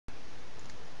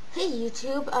Hey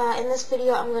YouTube, in this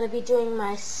video I'm going to be doing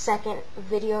my second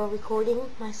video recording,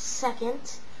 this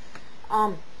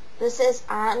is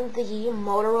on the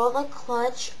Motorola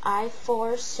Clutch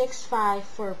i465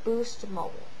 for Boost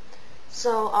Mobile.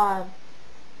 So,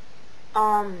 yeah,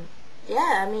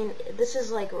 I mean, this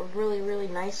is like a really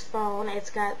nice phone. It's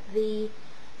got the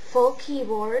full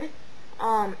keyboard,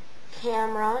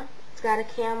 camera. It's got a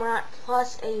camera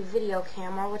plus a video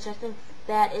camera, which I think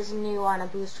that is new on a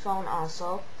Boost phone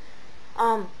also.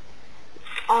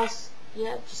 Also,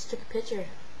 yeah, just took a picture.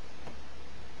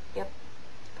 Yep,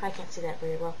 I can't see that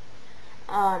very well.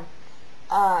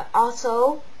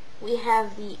 Also, we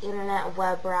have the internet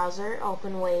web browser,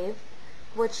 OpenWave,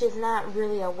 which is not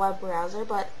really a web browser,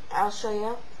 but I'll show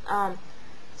you.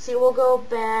 See, we'll go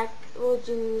back, we'll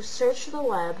do search the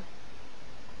web.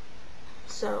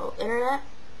 So, internet.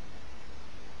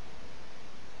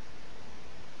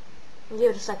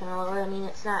 Give it a second to load. I mean,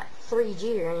 it's not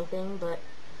 3G or anything, but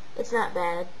it's not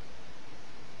bad.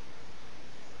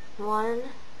 1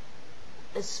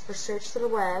 is for search to the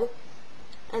web,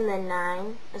 and then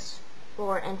 9 is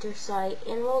for enter site,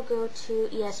 and we'll go to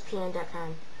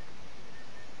espn.com.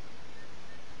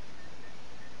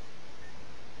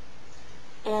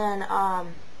 And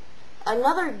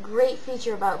another great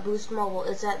feature about Boost Mobile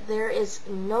is that there is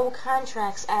no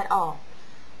contracts at all.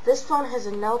 This phone has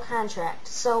a no contract,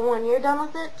 so when you're done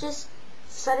with it, just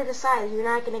set it aside. You're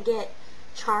not going to get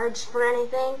charged for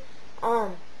anything.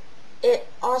 It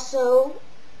also,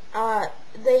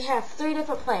 they have 3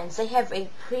 different plans. They have a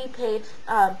prepaid,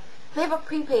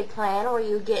 plan where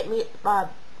you get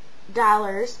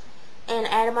dollars and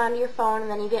add them onto your phone, and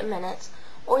then you get minutes.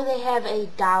 Or they have a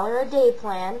 $1 a day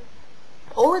plan,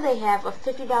 or they have a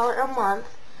 $50 a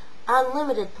month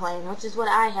unlimited plan, which is what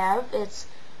I have. It's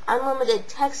unlimited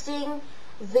texting,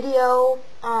 video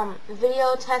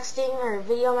texting or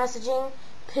video messaging,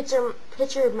 picture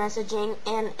messaging,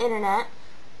 and internet.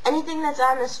 Anything that's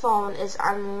on this phone is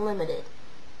unlimited.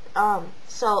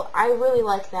 So I really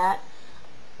like that.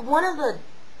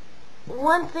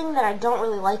 One thing that I don't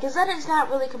really like is that it's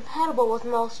not really compatible with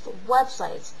most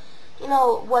websites. You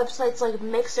know, websites like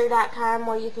Mixer.com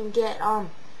where you can get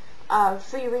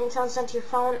free ringtones sent to your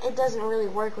phone. It doesn't really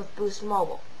work with Boost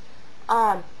Mobile.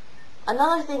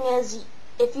 Another thing is,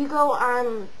 if you go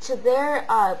on to their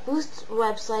Boost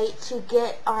website to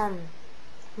get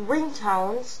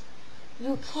ringtones,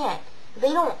 you can't.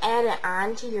 They don't add it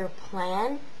on to your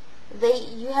plan.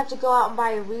 You have to go out and buy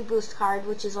a Reboost card,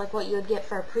 which is like what you would get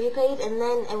for a prepaid, and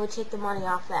then it would take the money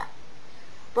off that.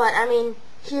 But I mean,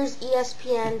 here's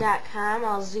espn.com.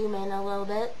 I'll zoom in a little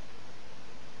bit.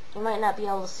 You might not be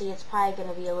able to see. It's probably going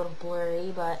to be a little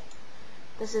blurry, but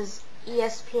this is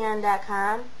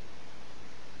espn.com.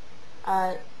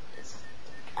 It's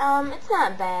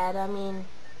not bad. I mean,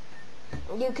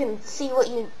 you can see what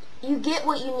you get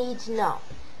what you need to know,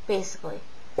 basically.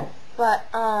 But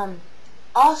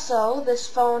also this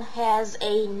phone has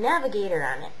a navigator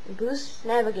on it, Boost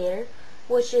Navigator,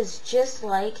 which is just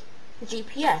like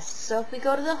GPS. So if we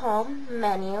go to the home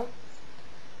menu,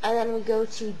 and then we go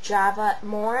to Java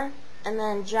More, and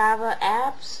then Java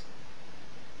Apps.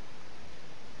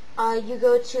 You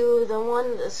go to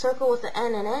the circle with the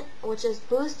N in it, which is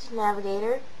Boost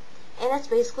Navigator, and it's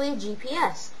basically a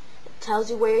GPS. It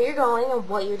tells you where you're going and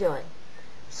what you're doing.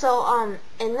 So,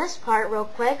 in this part, real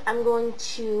quick, I'm going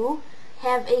to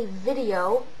have a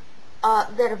video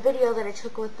that I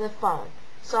took with the phone.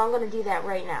 So I'm going to do that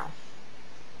right now.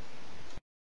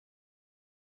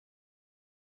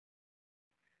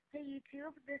 Hey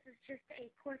YouTube, this is just a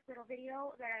quick little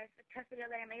video a test video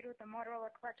that I made with the Motorola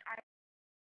Clutch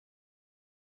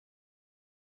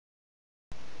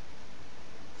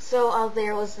So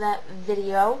there was that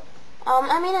video.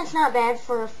 I mean, it's not bad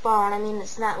for a phone. I mean,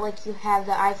 it's not like you have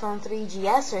the iPhone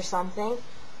 3GS or something.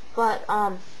 But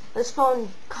this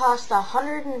phone cost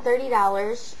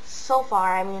 $130 so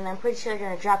far. I mean, I'm pretty sure they're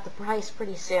going to drop the price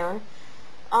pretty soon.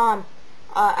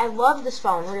 I love this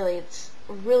phone, really. It's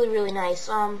really nice.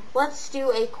 Let's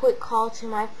do a quick call to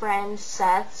my friend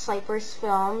Seth, Cypress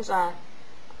Films,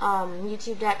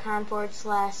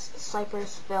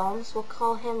 youtube.com/Cypress Films. We'll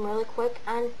call him really quick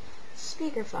on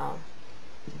speakerphone.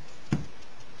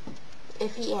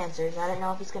 If he answers. I don't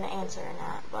know if he's going to answer or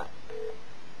not, but...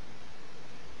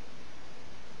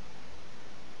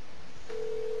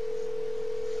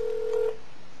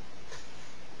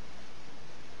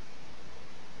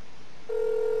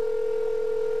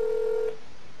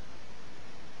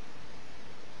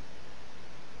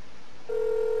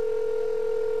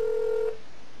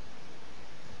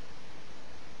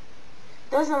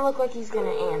 doesn't look like he's going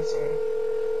to answer.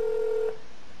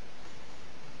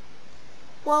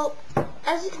 Well,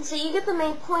 as you can see, you get the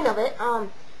main point of it.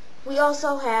 We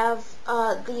also have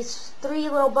these 3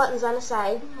 little buttons on the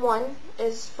side. One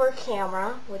is for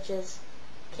camera, which is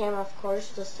camera, of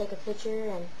course. Just take a picture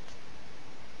and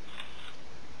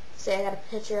say I got a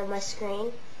picture of my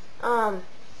screen.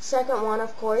 Second one,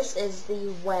 of course, is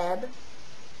the web,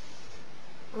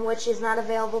 which is not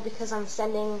available because I'm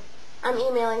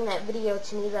emailing that video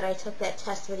to me that I took that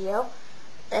test video.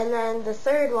 And then the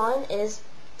third one is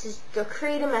to go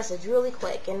create a message really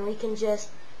quick, and we can just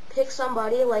pick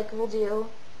somebody, like we'll do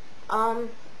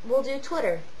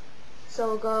Twitter. So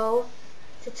we'll go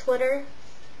to Twitter,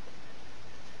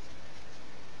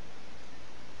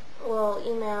 we'll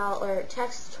email or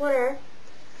text Twitter,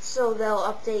 so they'll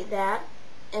update that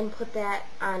and put that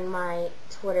on my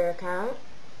Twitter account,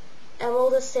 and we'll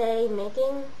just say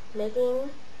making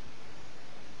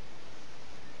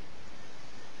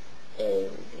a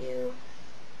review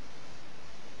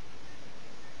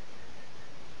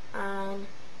on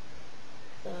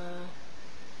the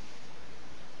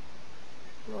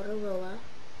Motorola.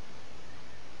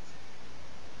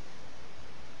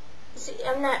 See,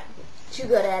 I'm not too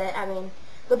good at it. I mean,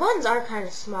 the buttons are kind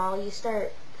of small. You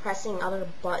start pressing other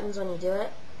buttons when you do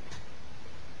it.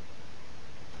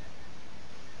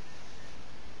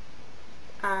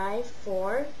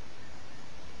 i465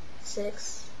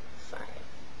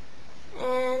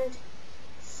 and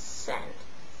send.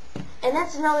 And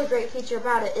that's another great feature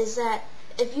about it, is that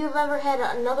if you've ever had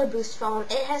another Boost phone,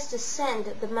 it has to send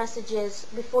the messages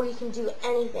before you can do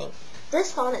anything.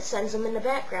 This phone, it sends them in the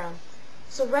background.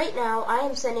 So right now, I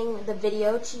am sending the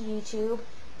video to YouTube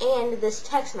and this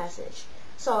text message.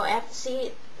 So I have to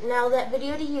see, now that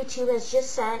video to YouTube is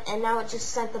just sent, and now it just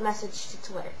sent the message to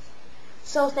Twitter.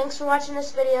 So thanks for watching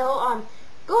this video.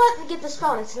 Go out and get this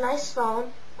phone. It's a nice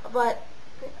phone, but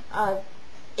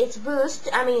it's Boost.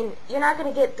 I mean, you're not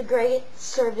going to get the great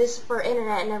service for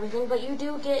internet and everything, but you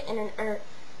do get a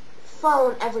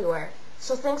phone everywhere.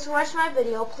 So thanks for watching my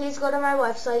video. Please go to my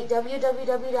website,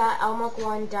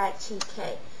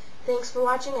 www.elmuck1.tk. Thanks for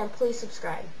watching, and please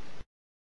subscribe.